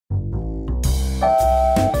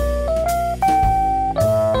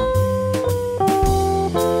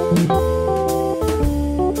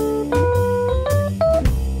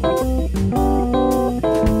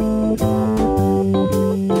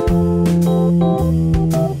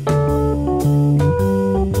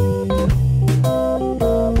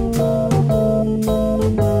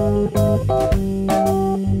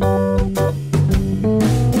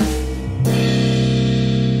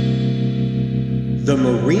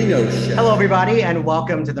Marino Show. Hello, everybody, and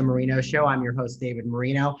welcome to The Marino Show. I'm your host, David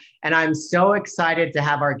Marino, and I'm so excited to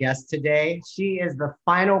have our guest today. She is the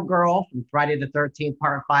final girl from Friday the 13th,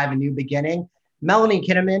 Part 5, A New Beginning, Melanie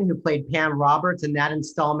Kinnaman, who played Pam Roberts in that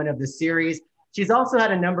installment of the series. She's also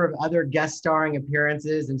had a number of other guest starring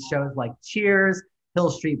appearances in shows like Cheers, Hill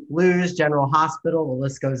Street Blues, General Hospital, the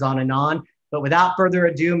list goes on and on. But without further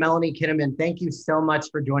ado, Melanie Kinnaman, thank you so much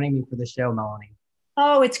for joining me for the show, Melanie.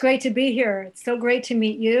 Oh, it's great to be here. It's so great to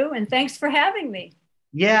meet you, and thanks for having me.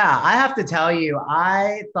 Yeah, I have to tell you,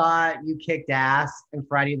 I thought you kicked ass in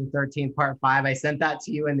Friday the 13th, Part 5. I sent that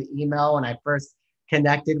to you in the email when I first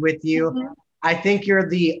connected with you. Mm-hmm. I think you're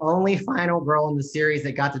the only final girl in the series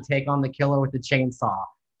that got to take on the killer with the chainsaw,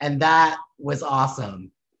 and that was awesome.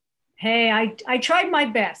 Hey, I tried my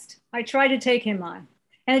best. I tried to take him on,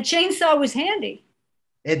 and a chainsaw was handy.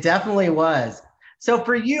 It definitely was. So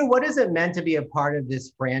for you, what is it meant to be a part of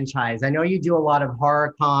this franchise? I know you do a lot of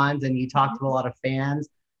horror cons and you talk to a lot of fans,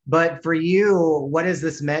 but for you, what has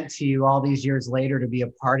this meant to you all these years later to be a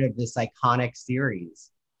part of this iconic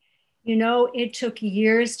series? You know, it took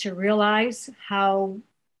years to realize how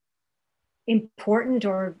important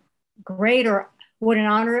or great or what an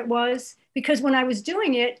honor it was, because when I was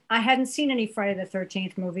doing it, I hadn't seen any Friday the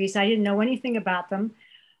 13th movies. I didn't know anything about them.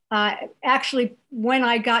 Actually, when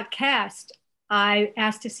I got cast, I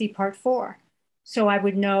asked to see Part 4, so I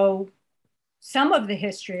would know some of the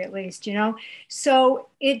history at least, you know? So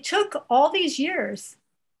it took all these years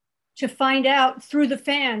to find out through the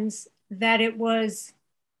fans that it was,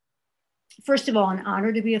 first of all, an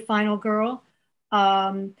honor to be a final girl.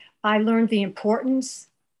 I learned the importance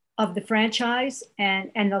of the franchise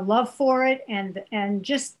and the love for it and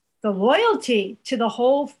just the loyalty to the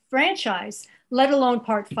whole franchise, let alone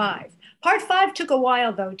Part 5. Part 5 took a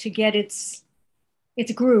while, though, to get its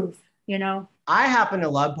groove, you know? I happen to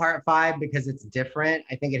love Part 5 because it's different.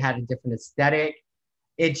 I think it had a different aesthetic.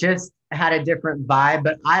 It just had a different vibe,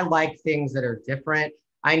 but I like things that are different.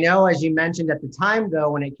 I know, as you mentioned at the time, though,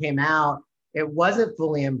 when it came out, it wasn't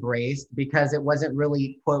fully embraced because it wasn't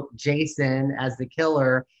really, quote, Jason as the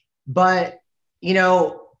killer. But, you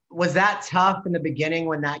know, was that tough in the beginning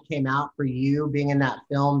when that came out for you, being in that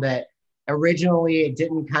film, that originally it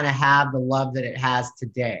didn't kind of have the love that it has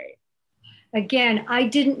today? Again, I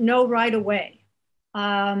didn't know right away.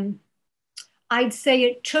 I'd say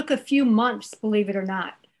it took a few months, believe it or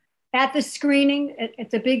not. At the screening,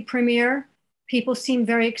 at the big premiere, people seemed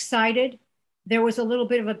very excited. There was a little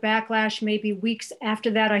bit of a backlash. Maybe weeks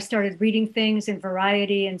after that, I started reading things in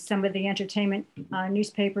Variety and some of the entertainment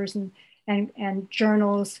newspapers and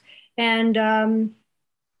journals. And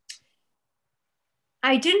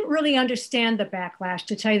I didn't really understand the backlash,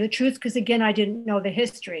 to tell you the truth, because again, I didn't know the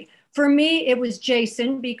history. For me, it was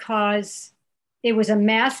Jason because it was a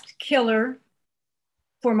masked killer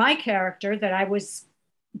for my character that I was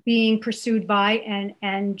being pursued by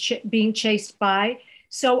and being chased by.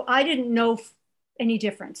 So I didn't know any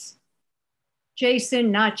difference. Jason,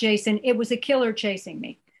 not Jason, it was a killer chasing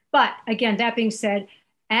me. But again, that being said,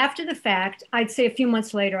 after the fact, I'd say a few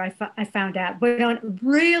months later, I found out, but I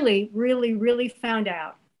really found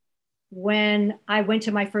out when I went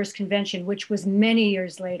to my first convention, which was many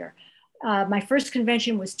years later. My first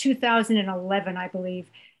convention was 2011, I believe.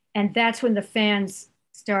 And that's when the fans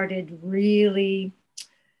started really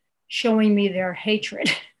showing me their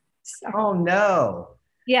hatred. So, oh, no.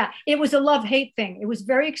 Yeah, it was a love-hate thing. It was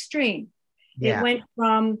very extreme. Yeah. It went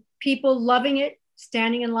from people loving it,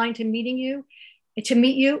 standing in line to meet you,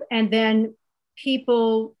 and then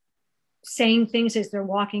people saying things as they're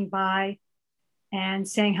walking by and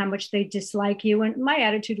saying how much they dislike you. And my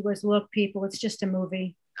attitude was, look, people, it's just a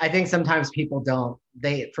movie. I think sometimes people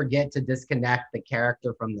they forget to disconnect the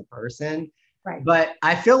character from the person. Right. But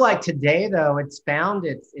I feel like today, though, it's found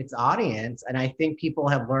its audience, and I think people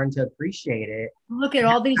have learned to appreciate it. Look at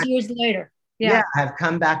all these years later. Yeah, I've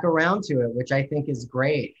come back around to it, which I think is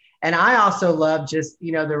great. And I also love just,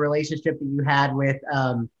 you know, the relationship that you had with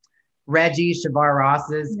Reggie, Shavar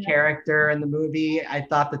Ross's character in the movie. I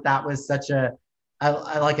thought that was such a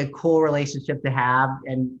cool relationship to have,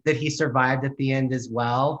 and that he survived at the end as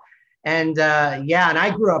well. And and I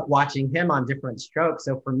grew up watching him on Different Strokes.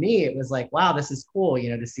 So for me, it was like, wow, this is cool,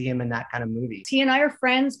 you know, to see him in that kind of movie. He and I are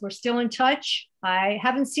friends. We're still in touch. I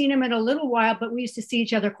haven't seen him in a little while, but we used to see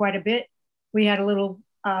each other quite a bit. We had a little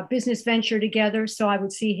business venture together. So I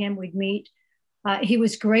would see him, we'd meet. He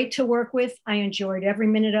was great to work with. I enjoyed every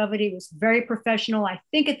minute of it. He was very professional. I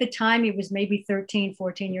think at the time he was maybe 13,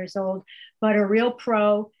 14 years old, but a real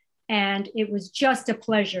pro. And it was just a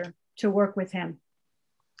pleasure to work with him.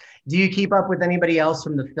 Do you keep up with anybody else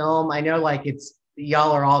from the film? I know, like, it's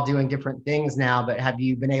y'all are all doing different things now, but have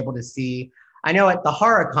you been able to see, I know at the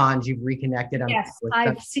horror cons you've reconnected. Yes,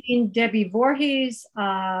 I've seen Debbie Voorhees,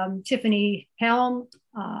 Tiffany Helm,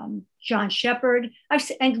 John Shepard,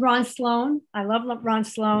 and Ron Sloan. I love Ron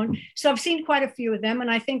Sloan. So I've seen quite a few of them,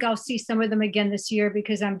 and I think I'll see some of them again this year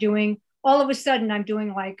because I'm doing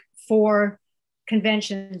like 4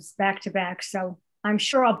 conventions back to back. So I'm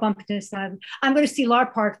sure I'll bump into some. I'm going to see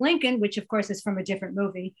Lar Park Lincoln, which of course is from a different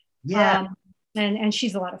movie. Yeah. And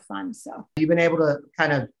she's a lot of fun. So you've been able to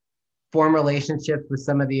kind of form relationships with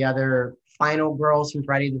some of the other final girls from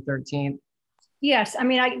Friday the 13th? Yes. I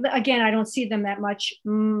mean, I don't see them that much.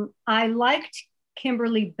 I liked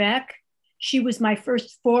Kimberly Beck. She was my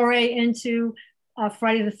first foray into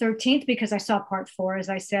Friday the 13th because I saw part 4, as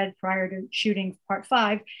I said, prior to shooting part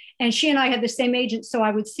 5. And she and I had the same agent, so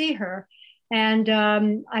I would see her. And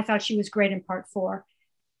I thought she was great in part 4.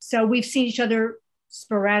 So we've seen each other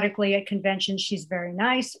sporadically at conventions. She's very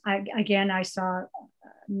nice. I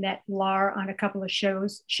met Lar on a couple of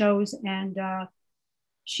shows, and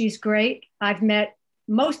she's great. I've met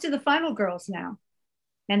most of the final girls now,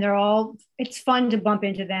 and it's fun to bump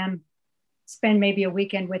into them, spend maybe a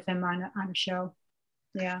weekend with them on a show.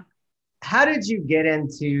 Yeah. How did you get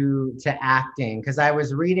into acting? Because I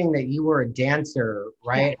was reading that you were a dancer,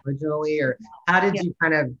 right, originally, or how did you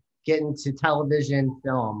kind of get into television,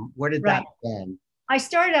 film? Where did that begin? I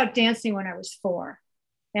started out dancing when I was 4.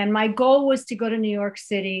 And my goal was to go to New York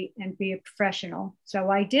City and be a professional. So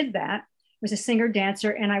I did that. I was a singer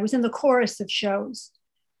dancer, and I was in the chorus of shows.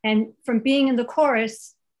 And from being in the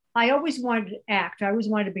chorus, I always wanted to act. I always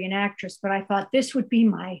wanted to be an actress, but I thought this would be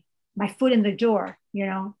my foot in the door,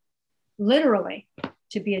 literally,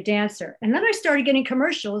 to be a dancer. And then I started getting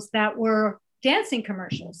commercials that were dancing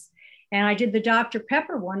commercials. And I did the Dr.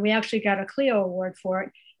 Pepper one. We actually got a Clio Award for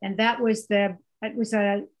it. And it was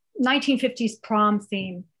a 1950s prom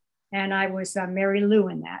theme, and I was Mary Lou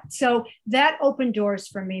in that. So that opened doors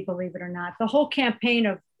for me, believe it or not. The whole campaign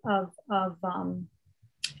of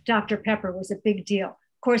Dr. Pepper was a big deal.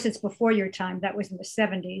 Of course, it's before your time. That was in the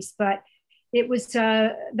 70s, but it was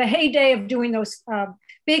the heyday of doing those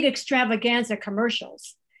big extravaganza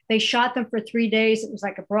commercials. They shot them for 3 days. It was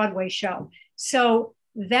like a Broadway show. So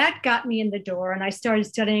that got me in the door, and I started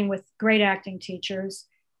studying with great acting teachers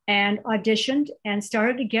and auditioned and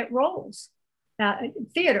started to get roles.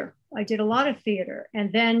 Theater, I did a lot of theater,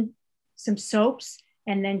 and then some soaps,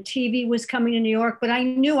 and then TV was coming to New York, but I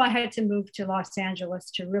knew I had to move to Los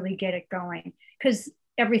Angeles to really get it going because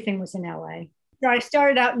everything was in LA. So I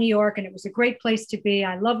started out in New York, and it was a great place to be.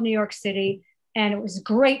 I love New York City, and it was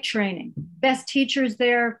great training. Best teachers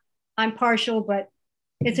there. I'm partial, but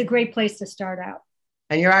it's a great place to start out.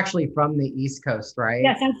 And you're actually from the East Coast, right?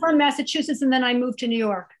 Yes, I'm from Massachusetts, and then I moved to New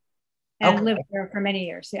York and lived there for many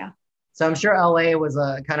years. Yeah. So I'm sure LA was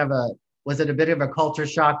was it a bit of a culture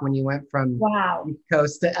shock when you went from East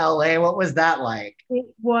Coast to LA? What was that like? It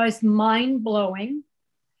was mind blowing.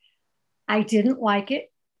 I didn't like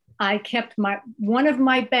it. I kept one of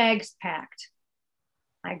my bags packed.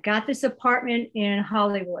 I got this apartment in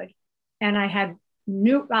Hollywood, and I had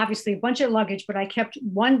obviously a bunch of luggage, but I kept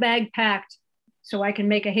one bag packed so I can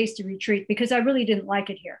make a hasty retreat because I really didn't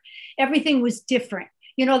like it here. Everything was different.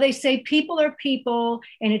 They say people are people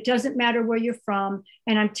and it doesn't matter where you're from.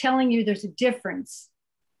 And I'm telling you, there's a difference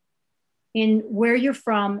in where you're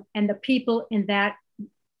from and the people in that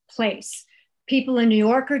place. People in New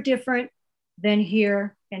York are different than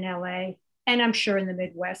here in LA, and I'm sure in the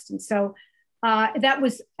Midwest. And so that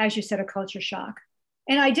was, as you said, a culture shock.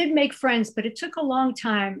 And I did make friends, but it took a long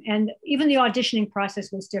time. And even the auditioning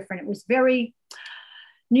process was different. It was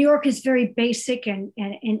New York is very basic and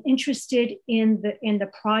interested in the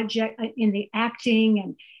project, in the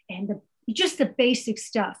acting and just the basic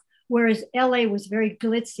stuff. Whereas LA was very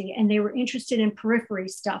glitzy, and they were interested in periphery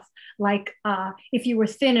stuff, like if you were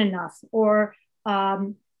thin enough or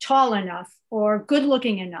tall enough or good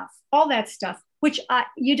looking enough, all that stuff, which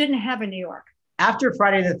you didn't have in New York. After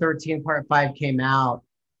Friday the 13th Part 5 came out,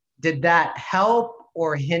 did that help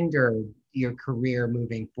or hinder your career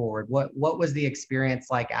moving forward? What was the experience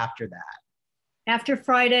like after that? After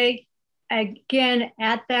Friday, again,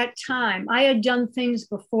 at that time, I had done things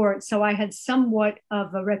before it, so I had somewhat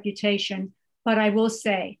of a reputation. But I will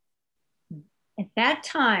say, at that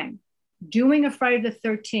time, doing a Friday the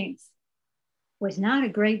 13th was not a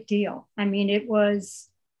great deal. I mean,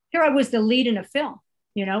 here I was the lead in a film,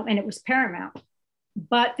 and it was Paramount.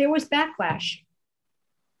 But there was backlash.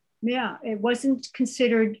 Yeah, it wasn't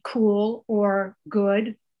considered cool or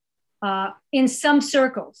good in some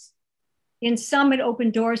circles. In some, it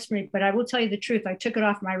opened doors for me, but I will tell you the truth. I took it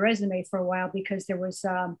off my resume for a while because there was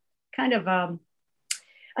kind of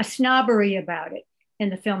a snobbery about it in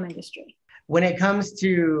the film industry. When it comes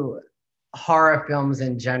to horror films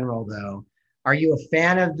in general, though, are you a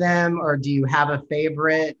fan of them, or do you have a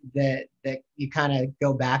favorite that you kind of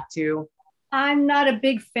go back to? I'm not a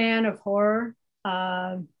big fan of horror.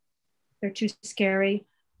 They're too scary.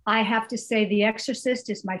 I have to say, The Exorcist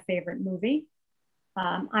is my favorite movie.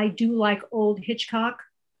 I do like old Hitchcock,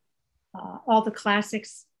 all the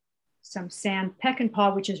classics, some Sam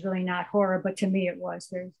Peckinpah, which is really not horror, but to me it was.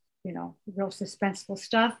 There's, real suspenseful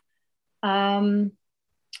stuff. The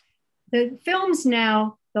films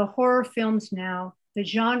now, the horror films now, the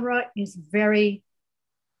genre is very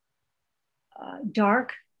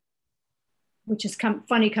dark, which is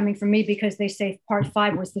funny coming from me because they say part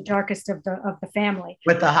 5 was the darkest of the family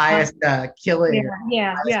with the highest killing.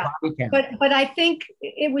 Yeah. But I think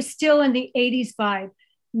it was still in the 80s vibe.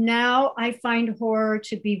 Now I find horror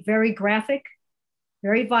to be very graphic,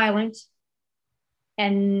 very violent,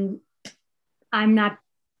 and I'm not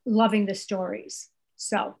loving the stories.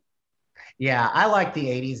 So yeah, I like the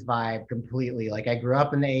 80s vibe completely. Like, I grew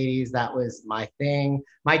up in the 80s. That was my thing.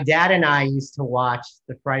 My dad and I used to watch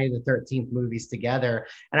the Friday the 13th movies together.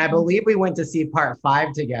 And I believe we went to see part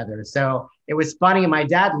 5 together. So it was funny. My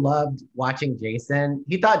dad loved watching Jason.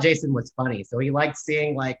 He thought Jason was funny. So he liked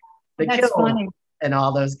seeing like the kill and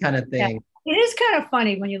all those kind of things. Yeah. It is kind of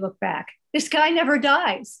funny when you look back. This guy never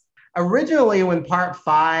dies. Originally, when part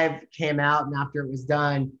 5 came out and after it was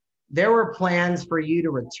done, there were plans for you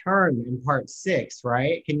to return in part 6,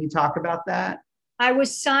 right? Can you talk about that? I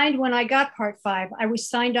was signed when I got part 5. I was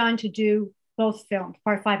signed on to do both films,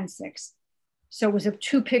 part 5 and 6. So it was a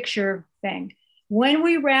 2-picture thing. When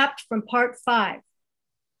we wrapped from part 5,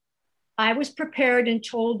 I was prepared and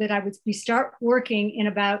told that I would start working in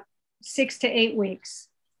about 6 to 8 weeks.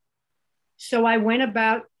 So I went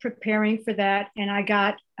about preparing for that, and I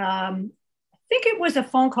got, I think it was a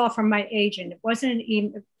phone call from my agent. It wasn't an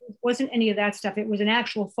email. It wasn't any of that stuff. It was an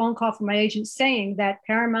actual phone call from my agent saying that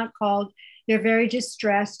Paramount called. They're very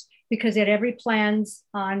distressed because they had every plans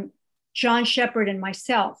on John Shepherd and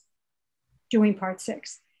myself doing part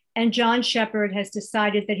 6. And John Shepherd has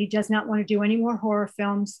decided that he does not want to do any more horror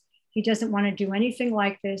films. He doesn't want to do anything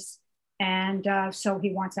like this. And so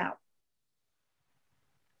he wants out.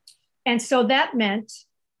 And so that meant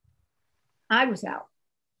I was out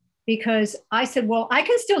because I said, well, I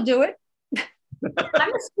can still do it.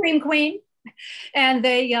 I'm a scream queen. And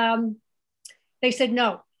they said,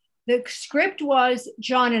 no, the script was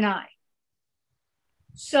John and I.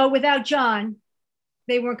 So without John,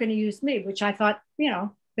 they weren't going to use me, which I thought,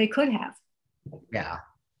 they could have. Yeah,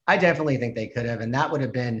 I definitely think they could have. And that would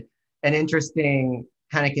have been an interesting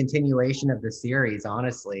kind of continuation of the series,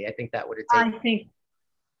 honestly. I think that would have taken...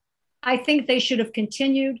 I think they should have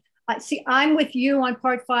continued. See, I'm with you on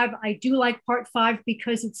part 5. I do like part 5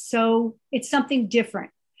 because it's something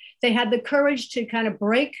different. They had the courage to kind of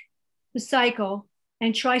break the cycle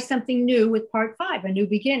and try something new with part 5, a new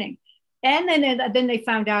beginning. And then they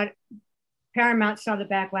found out, Paramount saw the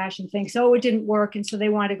backlash and things, so it didn't work. And so they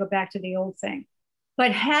wanted to go back to the old thing.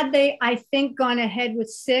 But had they, I think, gone ahead with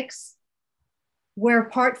 6, where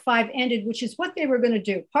part 5 ended, which is what they were going to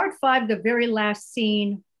do. Part 5, the very last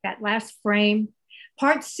scene, that last frame,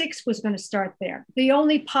 part 6 was going to start there. The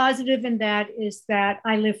only positive in that is that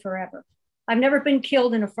I live forever. I've never been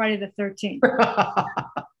killed in a Friday the 13th.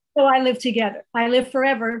 So I live together. I live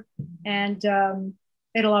forever, and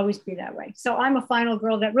it'll always be that way. So I'm a final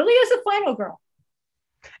girl that really is a final girl.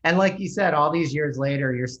 And like you said, all these years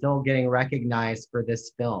later, you're still getting recognized for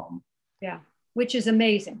this film. Yeah, which is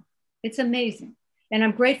amazing. It's amazing. And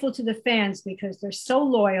I'm grateful to the fans because they're so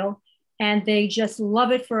loyal and they just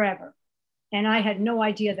love it forever. And I had no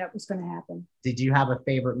idea that was going to happen. Did you have a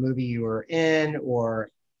favorite movie you were in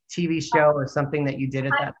or TV show or something that you did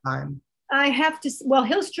at that time? I have to, well,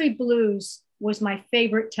 Hill Street Blues was my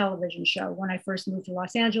favorite television show when I first moved to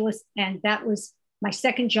Los Angeles. And that was my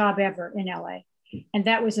second job ever in LA. And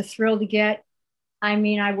that was a thrill to get. I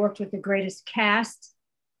mean, I worked with the greatest cast.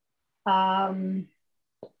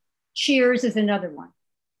 Cheers is another one.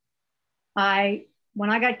 When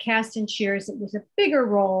I got cast in Cheers, it was a bigger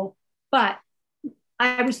role, but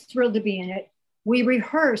I was thrilled to be in it. We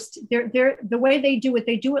rehearsed. The way they do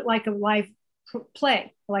it like a live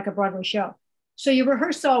play, like a Broadway show. So you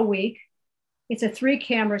rehearse all week. It's a 3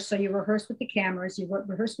 cameras, so you rehearse with the cameras, you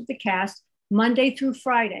rehearse with the cast, Monday through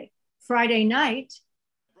Friday. Friday night,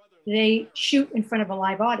 they shoot in front of a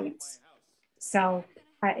live audience. So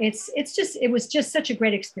it was just such a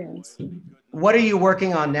great experience. What are you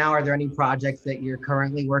working on now? Are there any projects that you're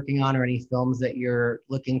currently working on or any films that you're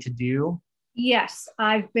looking to do? Yes,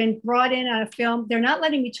 I've been brought in on a film. They're not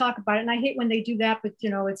letting me talk about it, and I hate when they do that. But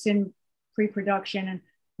it's in pre-production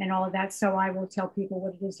and all of that. So I will tell people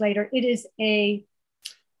what it is later. It is a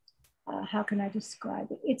how can I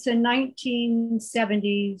describe it? It's a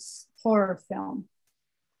 1970s horror film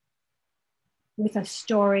with a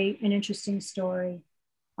story, an interesting story.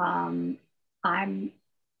 I'm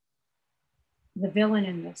the villain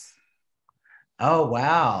in this. Oh,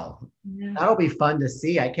 wow. Yeah. That'll be fun to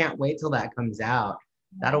see. I can't wait till that comes out.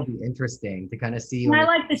 That'll be interesting to kind of see you. And I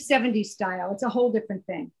like the 70s style. It's a whole different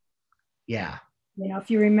thing. Yeah. If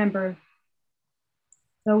you remember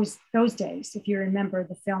those days, if you remember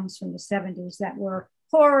the films from the 70s that were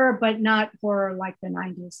horror, but not horror like the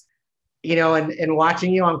 90s. And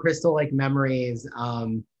watching you on Crystal Lake Memories,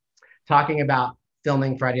 talking about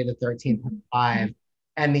filming Friday the 13th live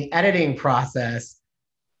and the editing process,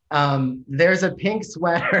 there's a pink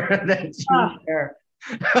sweater that you wear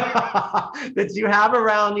that you have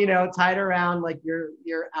around, tied around like your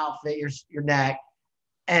outfit, your neck.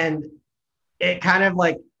 And it kind of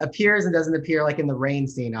like appears and doesn't appear, like in the rain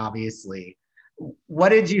scene, obviously. What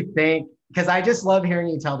did you think? Because I just love hearing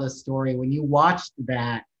you tell this story. When you watched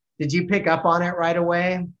that, did you pick up on it right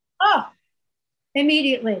away? Oh,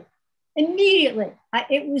 immediately.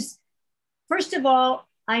 It was, first of all,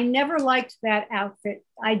 I never liked that outfit.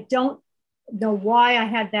 I don't know why I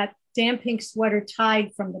had that damn pink sweater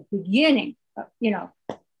tied from the beginning,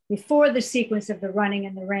 before the sequence of the running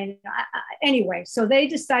in the rain. Anyway, so they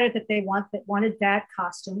decided that they wanted that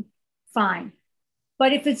costume. Fine.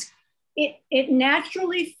 But if it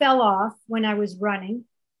naturally fell off when I was running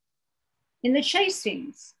in the chase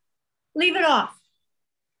scenes, leave it off.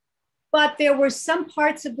 But there were some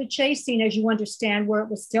parts of the chase scene, as you understand, where it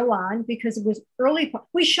was still on because it was early.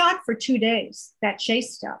 We shot for 2 days, that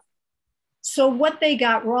chase stuff. So what they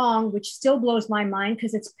got wrong, which still blows my mind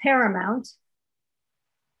because it's Paramount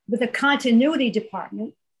with a continuity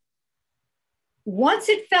department, once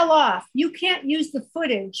it fell off, you can't use the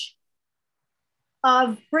footage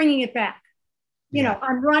of bringing it back.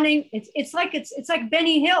 I'm running. It's like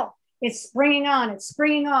Benny Hill. It's springing on, it's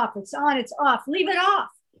springing off, it's on, it's off. Leave it off.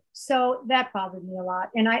 So that bothered me a lot.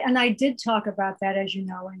 And I did talk about that, as you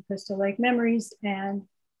know, in Crystal Lake Memories. And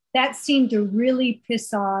that seemed to really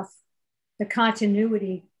piss off the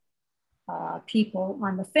continuity people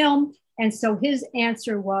on the film. And so his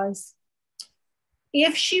answer was,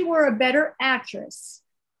 if she were a better actress,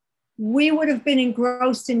 we would have been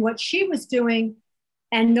engrossed in what she was doing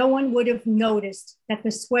and no one would have noticed that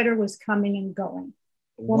the sweater was coming and going.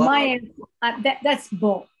 Well, that's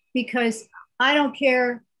bull, because I don't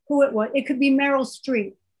care who it was. It could be Meryl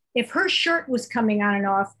Streep. If her shirt was coming on and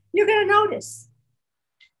off, you're going to notice,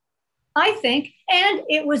 I think. And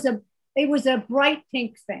it was a bright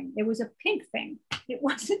pink thing. It was a pink thing. It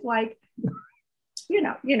wasn't like,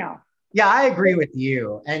 Yeah, I agree with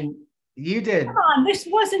you. And you did. Come on, this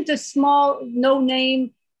wasn't a small,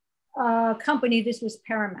 no-name company. This was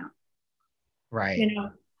Paramount. Right.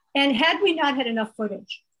 And had we not had enough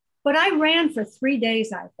footage, but I ran for 3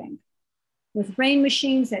 days, I think, with rain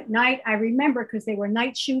machines at night. I remember because they were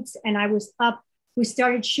night shoots and I was up. We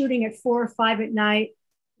started shooting at 4 or 5 at night.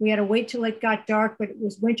 We had to wait till it got dark, but it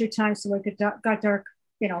was wintertime, so it got dark,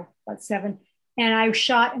 about 7. And I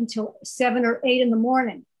shot until 7 or 8 in the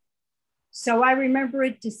morning. So I remember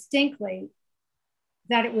it distinctly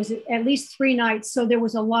that it was at least 3 nights. So there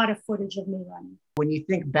was a lot of footage of me running. When you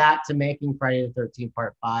think back to making Friday the 13th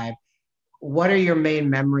Part 5, what are your main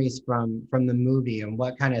memories from the movie and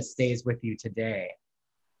what kind of stays with you today?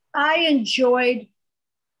 I enjoyed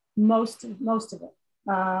most of it.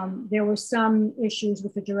 There were some issues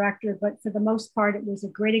with the director, but for the most part, it was a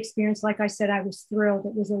great experience. Like I said, I was thrilled.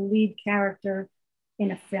 It was a lead character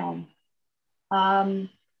in a film.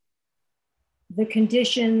 The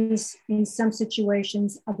conditions in some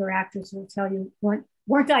situations, other actors will tell you,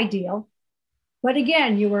 weren't ideal. But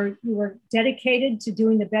again, you were dedicated to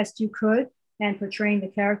doing the best you could and portraying the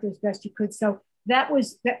character as best you could. So that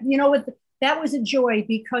was a joy,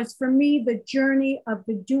 because for me, the journey of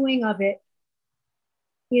the doing of it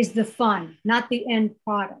is the fun, not the end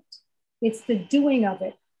product. It's the doing of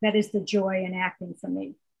it that is the joy in acting for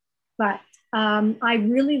me. But I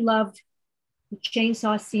really loved the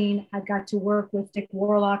chainsaw scene. I got to work with Dick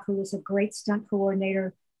Warlock, who was a great stunt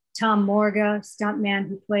coordinator. Tom Morga, stuntman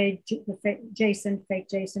who played fake Jason.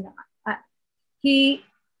 He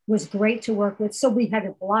was great to work with. So we had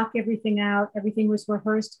to block everything out. Everything was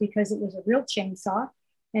rehearsed because it was a real chainsaw.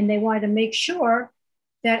 And they wanted to make sure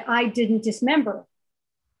that I didn't dismember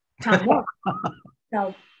Tom Morga.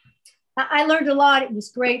 So I learned a lot. It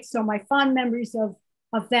was great. So my fond memories of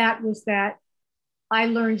that was that I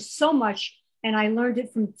learned so much and I learned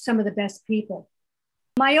it from some of the best people.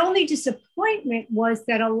 My only disappointment was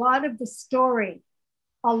that a lot of the story,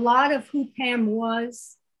 a lot of who Pam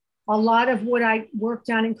was, a lot of what I worked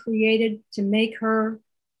on and created to make her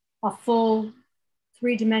a full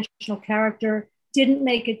three-dimensional character didn't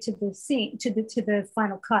make it to the scene, to the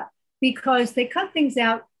final cut, because they cut things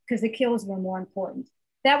out because the kills were more important.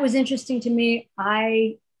 That was interesting to me.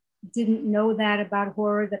 I didn't know that about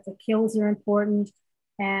horror, that the kills are important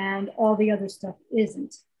and all the other stuff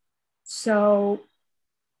isn't. So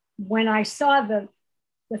when I saw the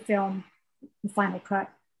film, the final cut,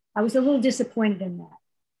 I was a little disappointed in that.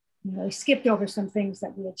 You know, they skipped over some things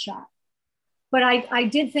that we had shot. But I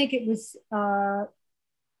did think it was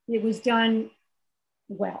done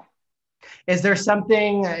well. Is there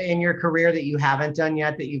something in your career that you haven't done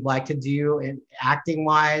yet that you'd like to do in acting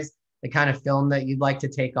wise, the kind of film that you'd like to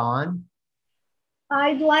take on?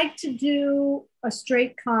 I'd like to do a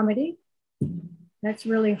straight comedy. That's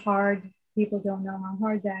really hard. People don't know how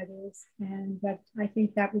hard that is. And that I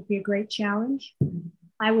think that would be a great challenge.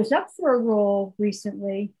 I was up for a role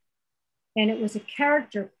recently, and it was a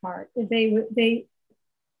character part.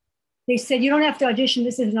 They said, you don't have to audition,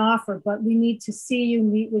 this is an offer, but we need to see you,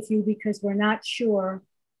 meet with you, because we're not sure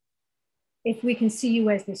if we can see you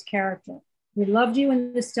as this character. We loved you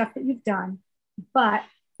in the stuff that you've done, but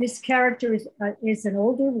this character is an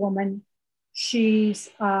older woman. She's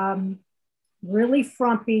really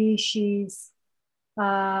frumpy. She's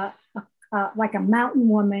like a mountain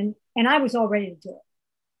woman. And I was all ready to do it.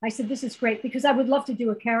 I said, this is great, because I would love to do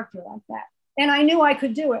a character like that. And I knew I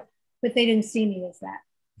could do it, but they didn't see me as that.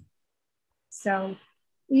 So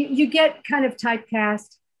you get kind of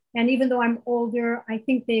typecast. And even though I'm older, I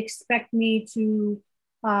think they expect me to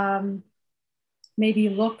maybe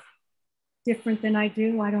look different than I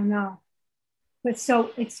do. I don't know. But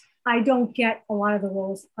so I don't get a lot of the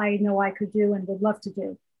roles I know I could do and would love to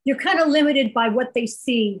do. You're kind of limited by what they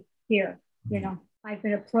see here. You know, I've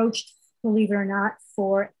been approached, believe it or not,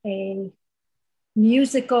 for a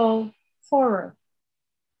musical horror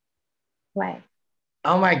play.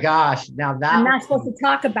 Oh my gosh. Now that I'm not supposed to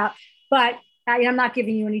talk about, but I'm not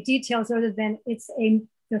giving you any details other than it's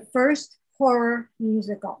the first horror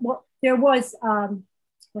musical. Well, there was,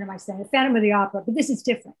 what am I saying? Phantom of the Opera, but this is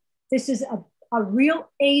different. This is a real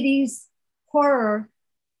 80s horror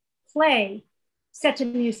play set to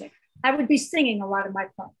music. I would be singing a lot of my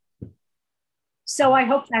part. So I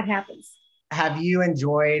hope that happens. Have you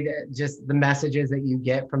enjoyed just the messages that you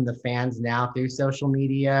get from the fans now through social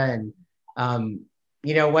media? And,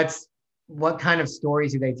 you know, what kind of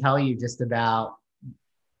stories do they tell you just about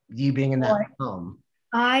you being in that film?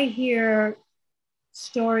 I hear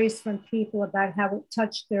stories from people about how it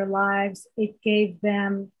touched their lives. It gave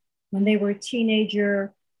them, when they were a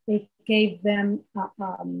teenager, it gave them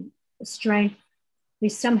strength. They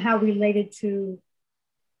somehow related to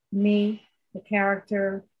me, the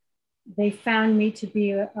character. They found me to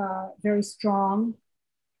be very strong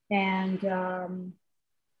and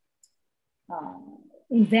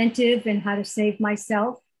inventive in how to save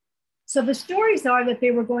myself. So the stories are that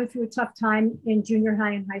they were going through a tough time in junior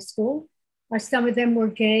high and high school. Some of them were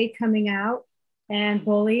gay, coming out, and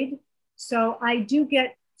bullied. So I do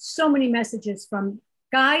get so many messages from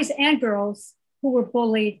guys and girls who were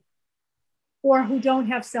bullied or who don't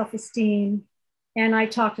have self-esteem. And I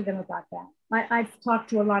talk to them about that. I've talked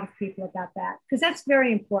to a lot of people about that because that's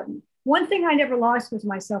very important. One thing I never lost was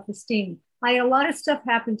my self-esteem. I had a lot of stuff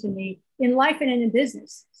happen to me in life and in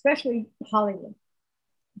business, especially Hollywood.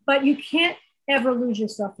 But you can't ever lose your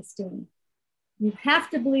self-esteem. You have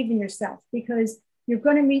to believe in yourself because you're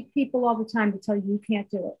going to meet people all the time to tell you you can't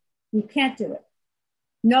do it. You can't do it.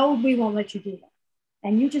 No, we won't let you do that.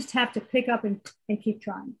 And you just have to pick up and keep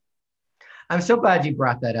trying. I'm so glad you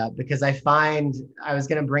brought that up because I find, I was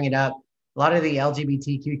going to bring it up, a lot of the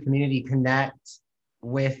LGBTQ community connect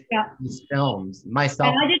with these films. Myself.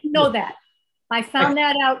 And I didn't know that. I found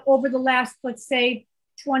that out over the last, let's say,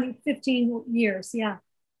 20, 15 years. Yeah.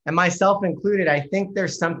 And myself included, I think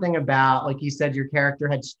there's something about, like you said, your character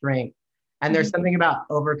had strength. And there's something about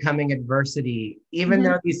overcoming adversity, even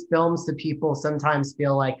though these films to people sometimes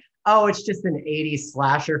feel like, oh, it's just an 80s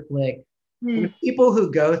slasher flick. People who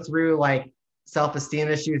go through like self-esteem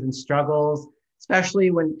issues and struggles, especially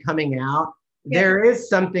when coming out, there is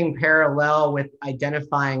something parallel with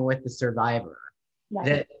identifying with the survivor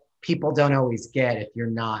that people don't always get if you're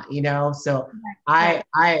not, you know? So I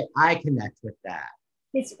connect with that.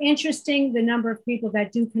 It's interesting the number of people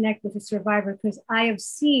that do connect with a survivor because I have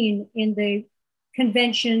seen in the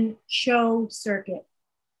convention show circuit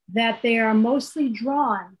that they are mostly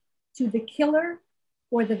drawn to the killer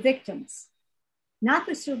or the victims, not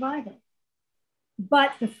the survivor.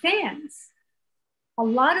 But the fans, a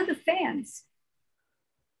lot of the fans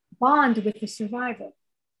bond with the survivor,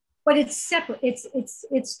 but it's separate.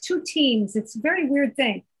 It's two teams. It's a very weird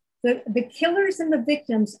thing. The killers and the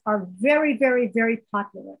victims are very, very, very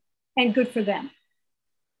popular and good for them.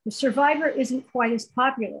 The survivor isn't quite as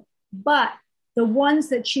popular, but the ones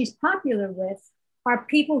that she's popular with are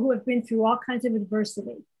people who have been through all kinds of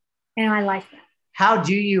adversity. And I like that. How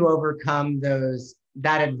do you overcome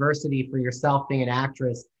that adversity for yourself being an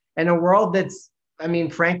actress in a world that's, I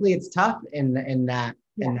mean, frankly, it's tough in that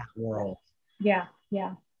world. Yeah.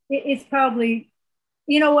 It's probably,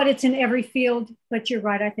 you know what, it's in every field, but you're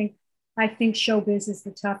right. I think showbiz is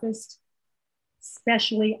the toughest,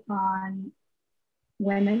 especially on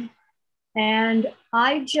women. And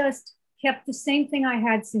I just kept the same thing I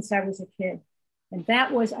had since I was a kid. And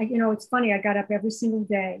that was, it's funny, I got up every single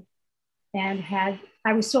day and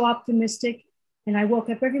I was so optimistic. And I woke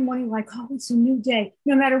up every morning like, oh, it's a new day,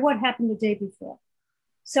 no matter what happened the day before.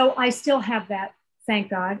 So I still have that, thank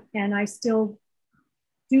God. And I still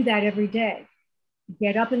do that every day.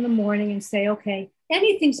 Get up in the morning and say, okay,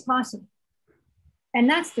 anything's possible. And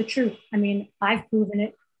that's the truth. I mean, I've proven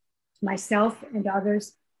it to myself and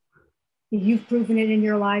others. You've proven it in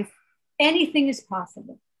your life. Anything is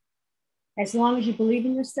possible as long as you believe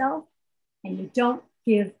in yourself and you don't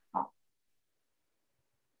give up.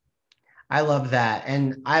 I love that.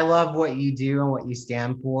 And I love what you do and what you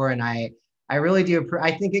stand for. And I really do.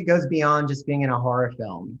 I think it goes beyond just being in a horror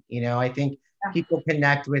film. I think people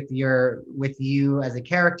connect with you as a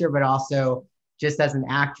character, but also just as an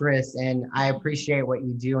actress. And I appreciate what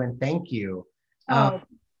you do and thank you.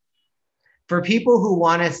 For people who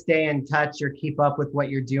want to stay in touch or keep up with what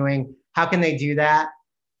you're doing, how can they do that?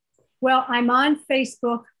 Well, I'm on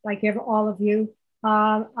Facebook, like all of you.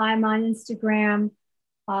 I'm on Instagram,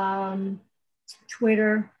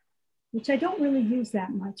 Twitter, which I don't really use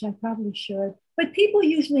that much. I probably should. But people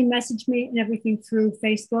usually message me and everything through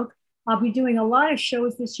Facebook. I'll be doing a lot of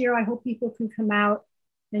shows this year. I hope people can come out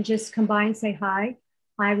and just come by and say hi.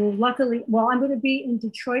 I will I'm going to be in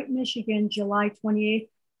Detroit, Michigan, July 28th,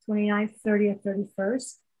 29th, 30th,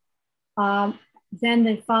 31st. Then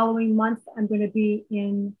the following month, I'm going to be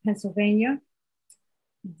in Pennsylvania.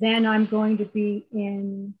 Then I'm going to be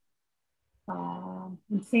in, I'm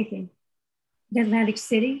thinking, Atlantic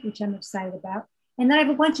City, which I'm excited about. And then I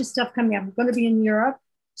have a bunch of stuff coming up. I'm going to be in Europe.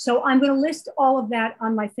 So I'm going to list all of that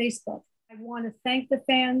on my Facebook. I want to thank the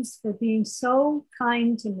fans for being so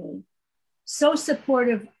kind to me, so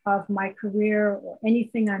supportive of my career or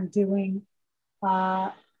anything I'm doing.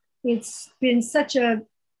 It's been such a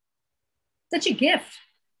gift,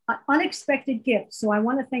 an unexpected gift. So I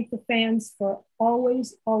want to thank the fans for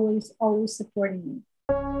always, always, always supporting me.